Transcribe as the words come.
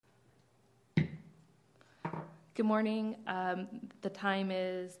Good morning. The time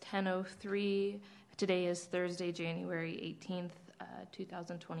is 10:03. Today is Thursday, January 18th,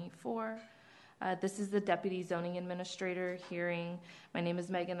 2024. This is the Deputy Zoning Administrator hearing. My name is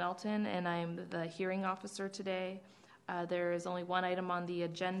Megan Elton, and I'm the hearing officer today. There is only one item on the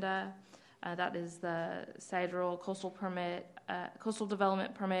agenda. That is the Sideral Coastal Permit, Coastal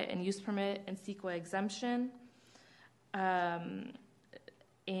Development Permit and Use Permit and CEQA exemption.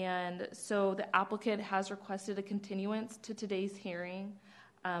 And so the applicant has requested a continuance to today's hearing,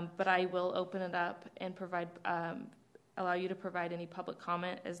 but I will open it up and allow you to provide any public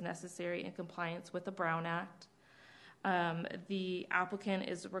comment as necessary in compliance with the Brown Act. The applicant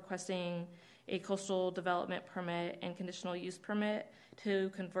is requesting a coastal development permit and conditional use permit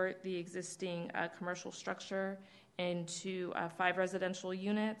to convert the existing commercial structure into 5 residential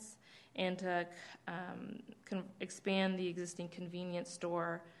units and to expand the existing convenience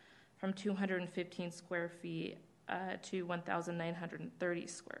store from 215 square feet to 1,930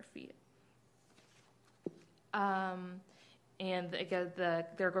 square feet. And again,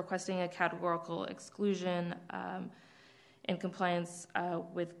 they're requesting a categorical exclusion in compliance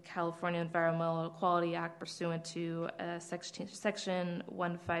with California Environmental Quality Act pursuant to section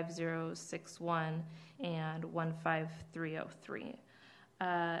 15061 and 15303.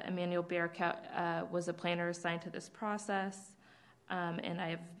 Emmanuel Bearcat was a planner assigned to this process, and I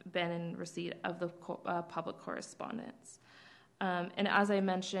have been in receipt of the public correspondence. And as I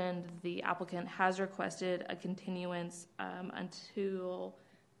mentioned, the applicant has requested a continuance until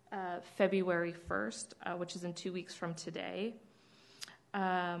February 1st, which is in 2 weeks from today.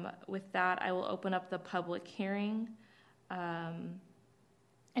 With that, I will open up the public hearing.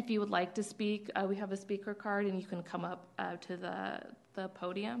 If you would like to speak, we have a speaker card, and you can come up to the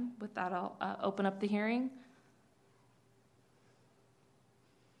podium. With that, I'll open up the hearing.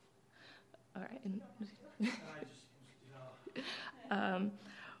 All right.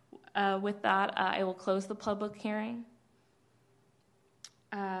 With that, I will close the public hearing.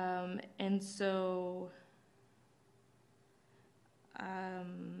 And so,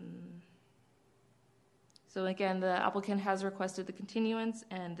 again, the applicant has requested the continuance,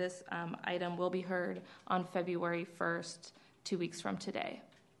 and this item will be heard on February 1st, 2 weeks from today.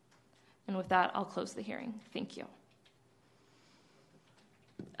 And with that, I'll close the hearing. Thank you.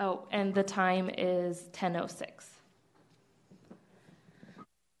 Oh, and the time is 10:06.